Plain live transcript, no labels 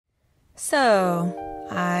So,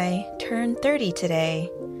 I turned 30 today.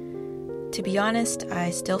 To be honest,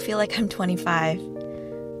 I still feel like I'm 25.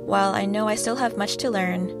 While I know I still have much to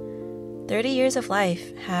learn, 30 years of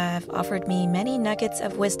life have offered me many nuggets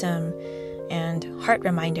of wisdom and heart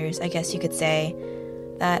reminders, I guess you could say,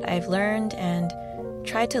 that I've learned and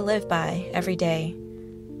tried to live by every day.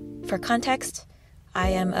 For context, I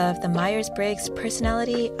am of the Myers-Briggs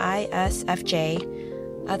personality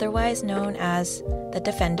ISFJ, otherwise known as the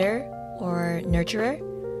Defender or Nurturer,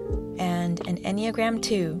 and an Enneagram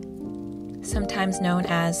 2, sometimes known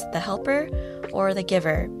as the Helper or the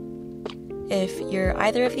Giver. If you're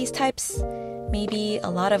either of these types, maybe a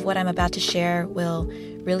lot of what I'm about to share will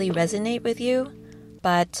really resonate with you,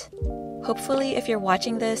 but hopefully if you're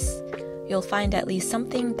watching this, you'll find at least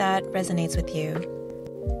something that resonates with you.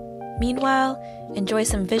 Meanwhile, enjoy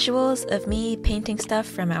some visuals of me painting stuff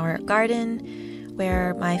from our garden,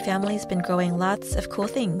 where my family's been growing lots of cool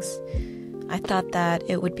things. I thought that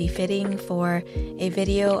it would be fitting for a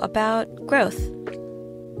video about growth.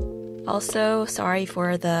 Also, sorry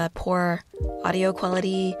for the poor audio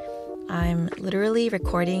quality. I'm literally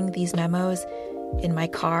recording these memos in my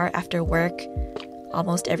car after work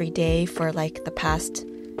almost every day for like the past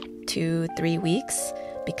 2-3 weeks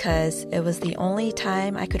because it was the only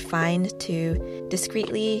time I could find to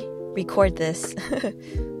discreetly record this.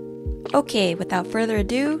 Okay, without further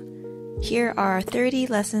ado, here are 30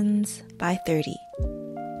 lessons by 30.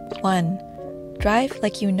 1. Drive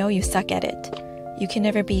like you know you suck at it. You can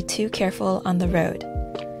never be too careful on the road.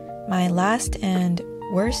 My last and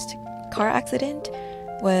worst car accident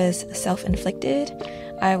was self-inflicted.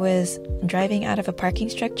 I was driving out of a parking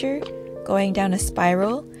structure, going down a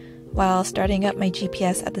spiral while starting up my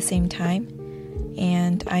GPS at the same time,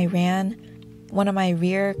 and I ran one of my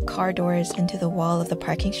rear car doors into the wall of the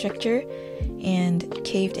parking structure and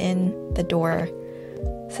caved in the door.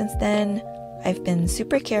 Since then, I've been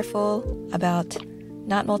super careful about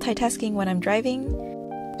not multitasking when I'm driving.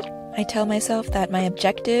 I tell myself that my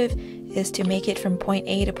objective is to make it from point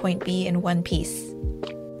A to point B in one piece.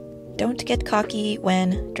 Don't get cocky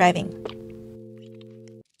when driving.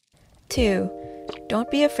 2. Don't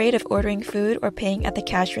be afraid of ordering food or paying at the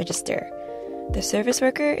cash register. The service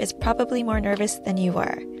worker is probably more nervous than you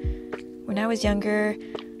are. When I was younger,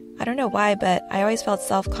 I don't know why, but I always felt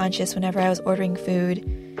self-conscious whenever I was ordering food.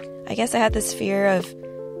 I guess I had this fear of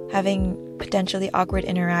having potentially awkward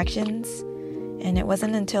interactions, and it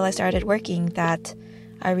wasn't until I started working that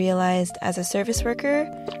I realized as a service worker,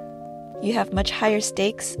 you have much higher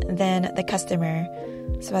stakes than the customer.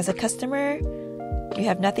 So as a customer, you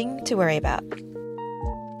have nothing to worry about.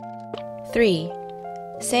 3.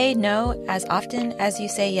 Say no as often as you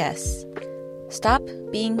say yes. Stop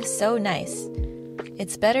being so nice.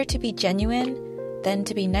 It's better to be genuine than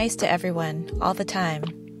to be nice to everyone all the time.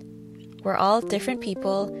 We're all different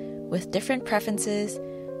people with different preferences,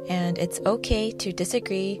 and it's okay to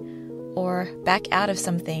disagree or back out of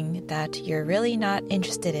something that you're really not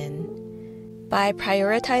interested in. By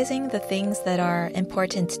prioritizing the things that are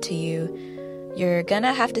important to you, you're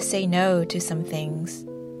gonna have to say no to some things.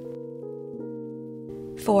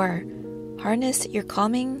 4. Harness your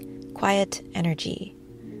calming, quiet energy.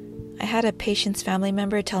 I had a patient's family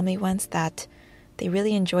member tell me once that they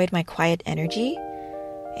really enjoyed my quiet energy,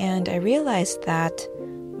 and I realized that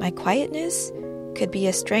my quietness could be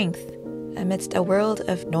a strength amidst a world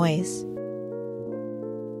of noise.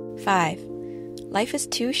 5. Life is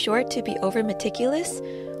too short to be over meticulous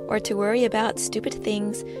or to worry about stupid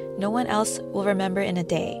things no one else will remember in a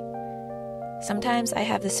day. Sometimes I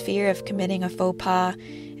have this fear of committing a faux pas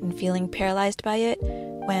and feeling paralyzed by it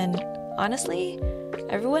when, honestly,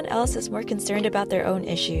 everyone else is more concerned about their own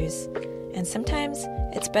issues. And sometimes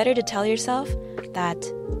it's better to tell yourself that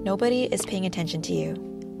nobody is paying attention to you.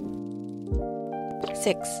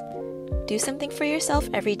 6. Do something for yourself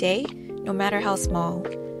every day, no matter how small.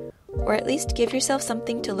 Or at least give yourself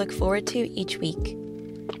something to look forward to each week.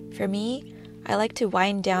 For me, I like to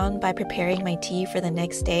wind down by preparing my tea for the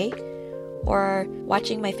next day, or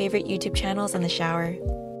watching my favorite YouTube channels in the shower.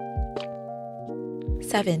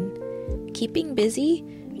 7. Keeping busy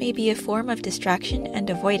may be a form of distraction and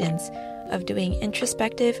avoidance of doing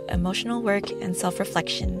introspective, emotional work and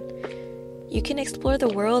self-reflection. You can explore the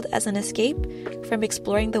world as an escape from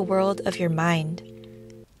exploring the world of your mind.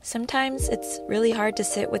 Sometimes it's really hard to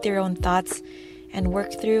sit with your own thoughts and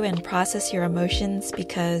work through and process your emotions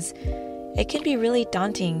because it can be really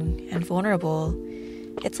daunting and vulnerable.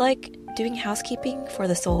 It's like doing housekeeping for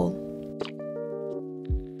the soul.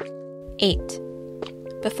 8.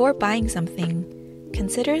 Before buying something,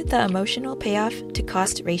 consider the emotional payoff to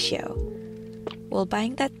cost ratio. Will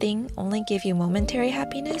buying that thing only give you momentary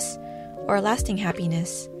happiness, or lasting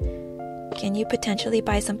happiness? Can you potentially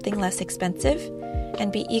buy something less expensive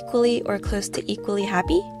and be equally or close to equally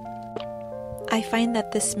happy? I find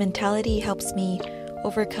that this mentality helps me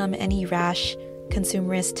overcome any rash,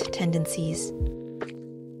 consumerist tendencies.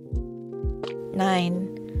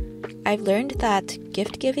 9. I've learned that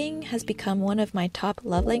gift giving has become one of my top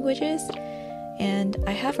love languages, and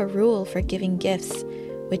I have a rule for giving gifts,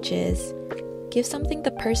 which is give something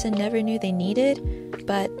the person never knew they needed,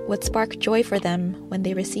 but would spark joy for them when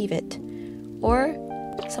they receive it, or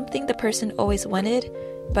something the person always wanted,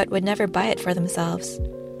 but would never buy it for themselves.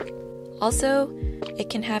 Also, it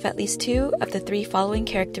can have at least 2 of the 3 following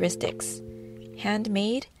characteristics: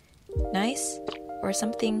 handmade, nice, or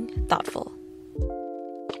something thoughtful.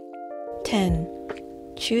 10.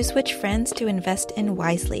 Choose which friends to invest in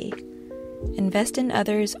wisely. Invest in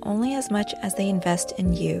others only as much as they invest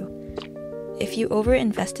in you. If you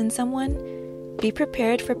overinvest in someone, be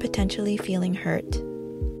prepared for potentially feeling hurt.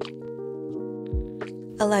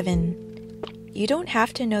 11. You don't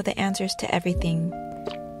have to know the answers to everything.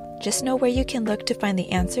 Just know where you can look to find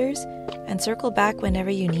the answers and circle back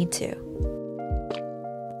whenever you need to.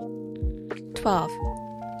 12.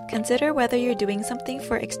 Consider whether you're doing something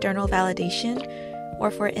for external validation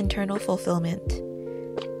or for internal fulfillment.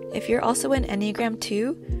 If you're also an Enneagram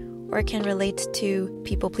 2 or can relate to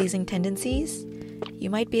people-pleasing tendencies, you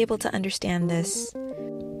might be able to understand this.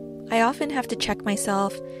 I often have to check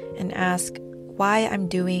myself and ask why I'm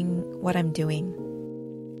doing what I'm doing.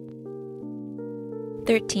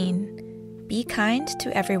 13. Be kind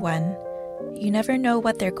to everyone. You never know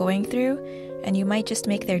what they're going through, and you might just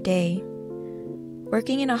make their day.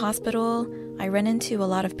 Working in a hospital, I run into a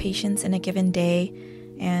lot of patients in a given day,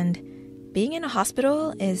 and being in a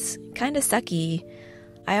hospital is kind of sucky.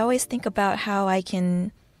 I always think about how I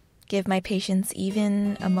can give my patients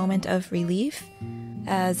even a moment of relief,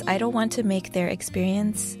 as I don't want to make their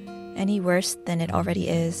experience any worse than it already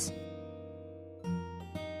is.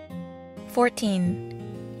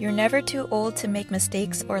 14. You're never too old to make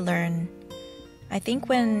mistakes or learn. I think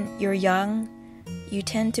when you're young, you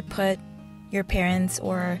tend to put your parents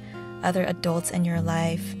or other adults in your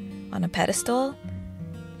life on a pedestal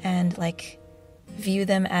and view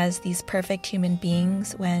them as these perfect human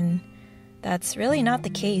beings when that's really not the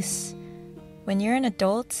case. When you're an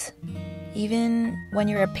adult, even when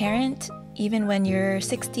you're a parent, even when you're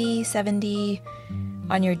 60, 70,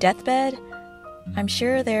 on your deathbed, I'm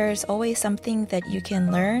sure there's always something that you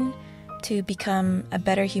can learn to become a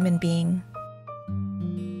better human being.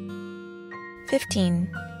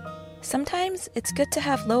 15. Sometimes it's good to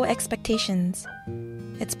have low expectations.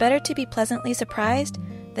 It's better to be pleasantly surprised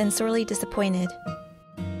than sorely disappointed.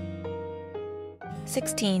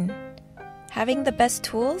 16. Having the best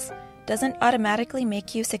tools doesn't automatically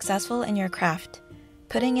make you successful in your craft.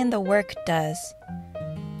 Putting in the work does.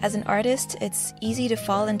 As an artist, it's easy to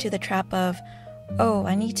fall into the trap of, oh,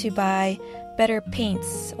 I need to buy better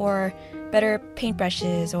paints or better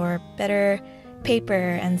paintbrushes or better paper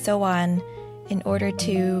and so on in order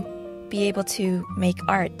to be able to make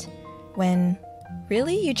art, when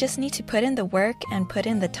really you just need to put in the work and put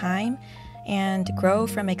in the time and grow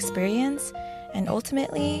from experience, and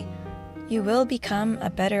ultimately you will become a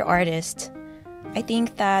better artist. I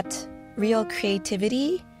think that real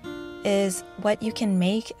creativity is what you can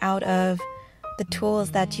make out of the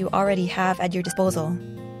tools that you already have at your disposal.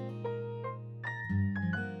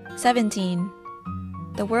 17.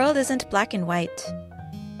 The world isn't black and white.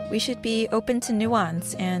 We should be open to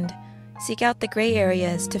nuance and seek out the gray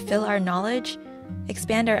areas to fill our knowledge,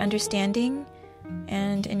 expand our understanding,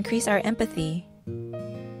 and increase our empathy.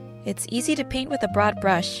 It's easy to paint with a broad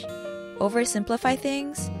brush, oversimplify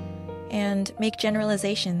things, and make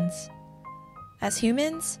generalizations. As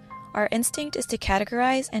humans, our instinct is to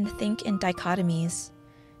categorize and think in dichotomies.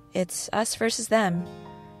 It's us versus them.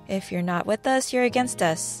 If you're not with us, you're against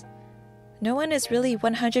us. No one is really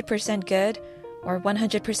 100% good or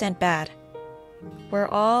 100% bad. We're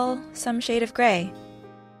all some shade of gray.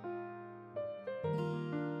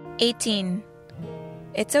 18.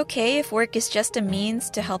 It's okay if work is just a means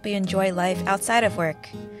to help you enjoy life outside of work.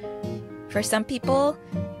 For some people,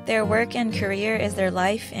 their work and career is their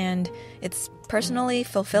life and it's personally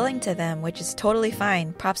fulfilling to them, which is totally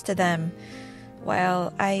fine. Props to them.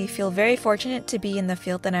 While I feel very fortunate to be in the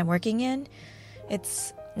field that I'm working in,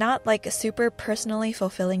 it's not super personally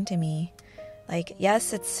fulfilling to me.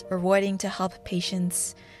 Yes, it's rewarding to help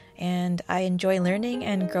patients, and I enjoy learning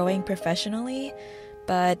and growing professionally,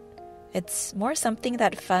 but it's more something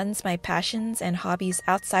that funds my passions and hobbies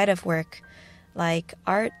outside of work, like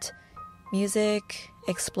art, music,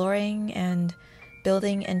 exploring, and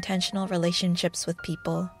building intentional relationships with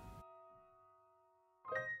people.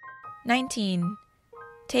 19.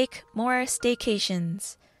 Take more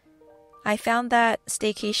staycations. I found that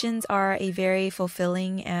staycations are a very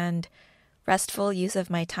fulfilling and restful use of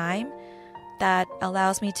my time that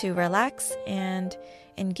allows me to relax and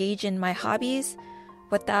engage in my hobbies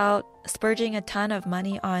without splurging a ton of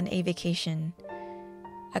money on a vacation.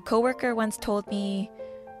 A coworker once told me,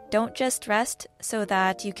 "Don't just rest so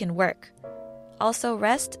that you can work. Also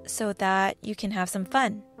rest so that you can have some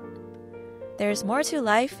fun." There's more to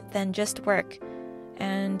life than just work,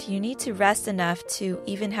 and you need to rest enough to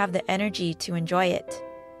even have the energy to enjoy it.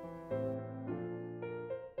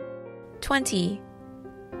 20.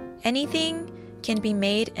 Anything can be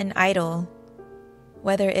made an idol.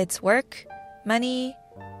 Whether it's work, money,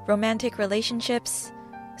 romantic relationships,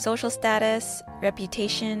 social status,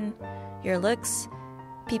 reputation, your looks,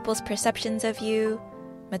 people's perceptions of you,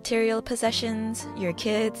 material possessions, your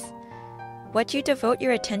kids. What you devote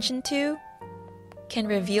your attention to can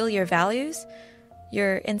reveal your values,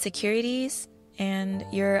 your insecurities, and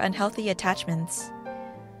your unhealthy attachments.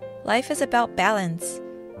 Life is about balance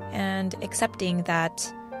and accepting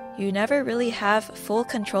that you never really have full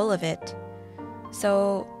control of it.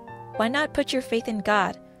 So, why not put your faith in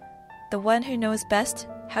God, the one who knows best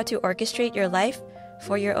how to orchestrate your life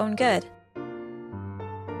for your own good?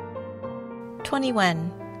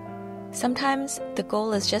 21. Sometimes the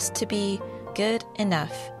goal is just to be good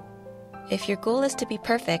enough. If your goal is to be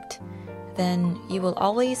perfect, then you will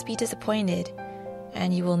always be disappointed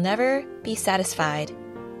and you will never be satisfied.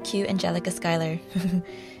 Cue Angelica Schuyler.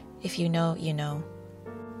 If you know, you know.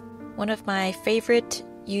 One of my favorite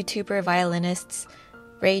YouTuber violinists,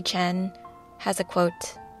 Ray Chen, has a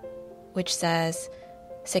quote which says,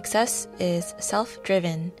 "Success is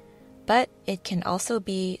self-driven, but it can also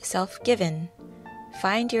be self-given.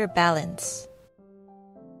 Find your balance."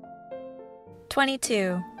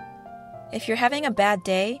 22. If you're having a bad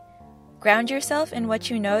day, ground yourself in what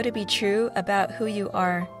you know to be true about who you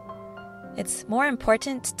are. It's more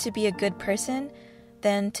important to be a good person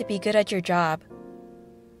than to be good at your job.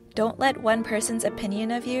 Don't let one person's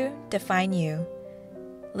opinion of you define you.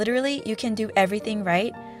 Literally, you can do everything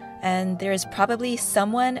right, and there's probably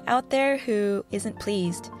someone out there who isn't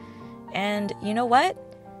pleased. And you know what?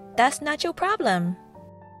 That's not your problem.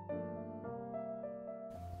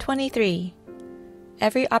 23.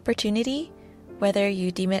 Every opportunity, whether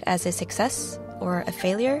you deem it as a success or a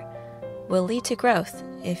failure, will lead to growth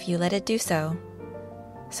if you let it do so.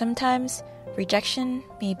 Sometimes rejection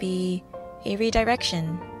may be a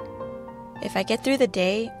redirection. If I get through the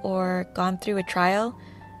day or gone through a trial,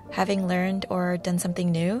 having learned or done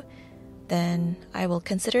something new, then I will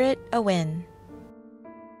consider it a win.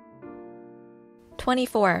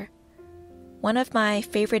 24. One of my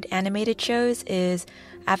favorite animated shows is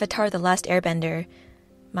Avatar: The Last Airbender.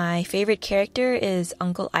 My favorite character is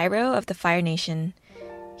Uncle Iroh of the Fire Nation.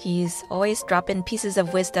 He's always dropping pieces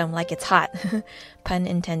of wisdom like it's hot. Pun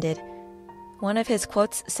intended. One of his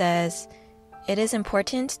quotes says, "It is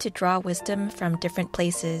important to draw wisdom from different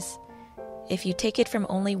places. If you take it from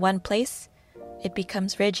only one place, it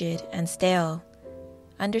becomes rigid and stale.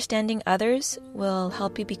 Understanding others will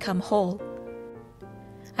help you become whole."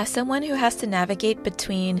 As someone who has to navigate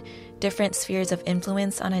between different spheres of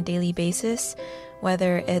influence on a daily basis,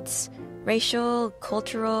 whether it's racial,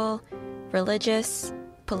 cultural, religious,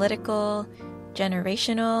 political,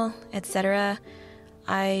 generational, etc.,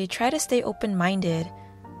 I try to stay open-minded,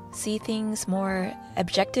 see things more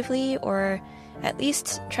objectively, or at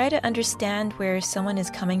least try to understand where someone is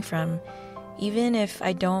coming from, even if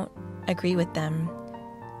I don't agree with them.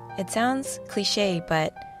 It sounds cliche,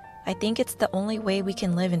 but I think it's the only way we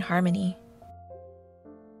can live in harmony.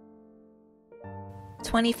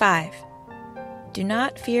 25. Do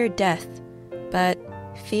not fear death, but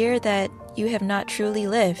fear that you have not truly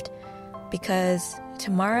lived, because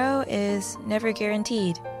tomorrow is never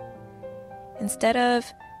guaranteed. Instead of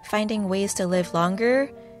finding ways to live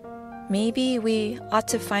longer, maybe we ought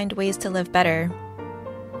to find ways to live better.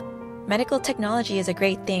 Medical technology is a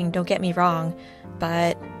great thing, don't get me wrong,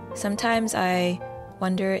 but sometimes I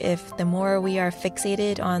wonder if the more we are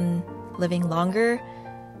fixated on living longer,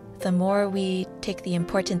 the more we take the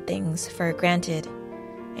important things for granted.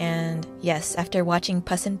 And yes, after watching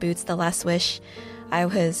Puss in Boots: The Last Wish, I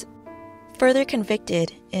was further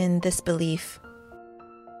convicted in this belief.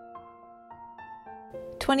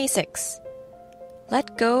 26.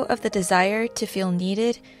 Let go of the desire to feel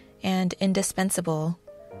needed and indispensable.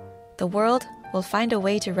 The world will find a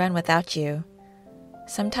way to run without you.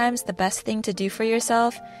 Sometimes the best thing to do for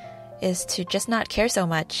yourself is to just not care so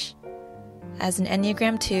much. As an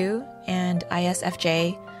Enneagram 2 and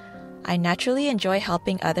ISFJ, I naturally enjoy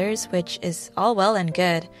helping others, which is all well and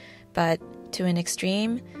good, But to an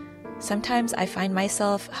extreme, sometimes I find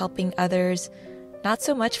myself helping others not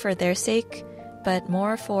so much for their sake, but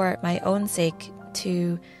more for my own sake,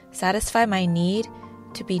 to satisfy my need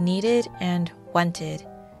to be needed and wanted.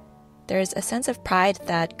 There's a sense of pride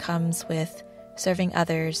that comes with serving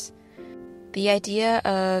others. The idea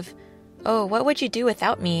of, oh, what would you do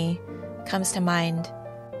without me, comes to mind.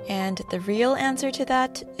 And the real answer to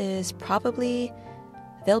that is probably,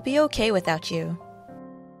 they'll be okay without you.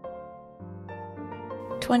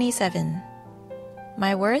 27.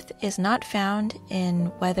 My worth is not found in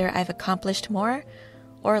whether I've accomplished more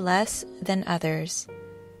or less than others.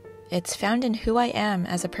 It's found in who I am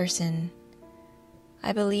as a person.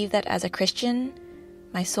 I believe that as a Christian,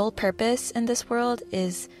 my sole purpose in this world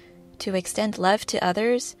is to extend love to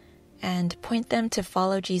others and point them to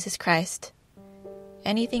follow Jesus Christ.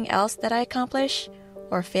 Anything else that I accomplish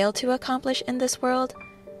or fail to accomplish in this world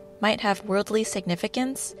might have worldly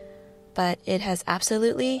significance, but it has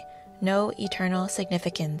absolutely no eternal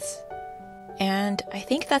significance. And I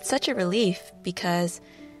think that's such a relief because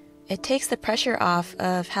it takes the pressure off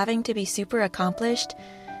of having to be super accomplished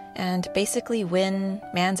and basically win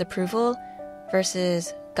man's approval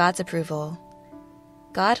versus God's approval.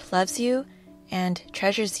 God loves you and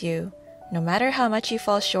treasures you, no matter how much you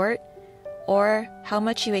fall short or how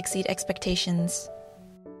much you exceed expectations.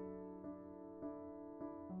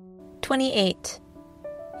 28.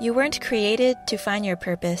 You weren't created to find your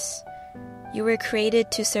purpose. You were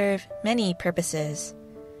created to serve many purposes.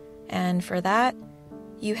 And for that,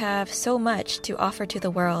 you have so much to offer to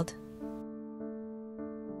the world.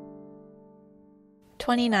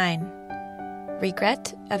 29.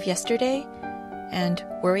 Regret of yesterday and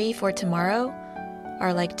worry for tomorrow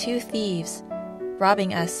are like two thieves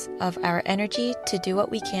robbing us of our energy to do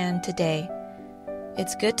what we can today.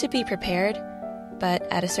 It's good to be prepared, but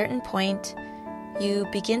at a certain point, you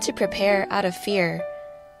begin to prepare out of fear,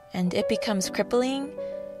 and it becomes crippling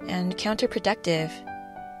and counterproductive.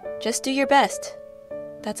 Just do your best.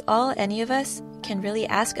 That's all any of us can really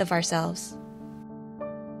ask of ourselves.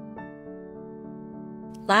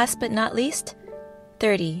 Last but not least,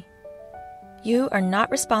 30. You are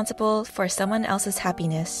not responsible for someone else's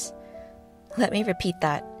happiness. Let me repeat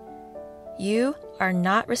that. You are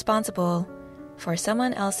not responsible for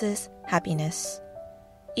someone else's happiness.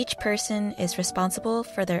 Each person is responsible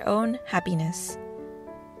for their own happiness.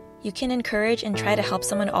 You can encourage and try to help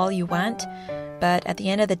someone all you want, but at the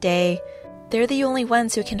end of the day, they're the only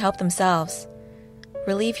ones who can help themselves.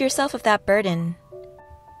 Relieve yourself of that burden.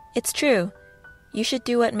 It's true. You should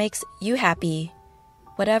do what makes you happy,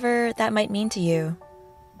 whatever that might mean to you.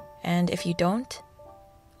 And if you don't,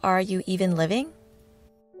 are you even living?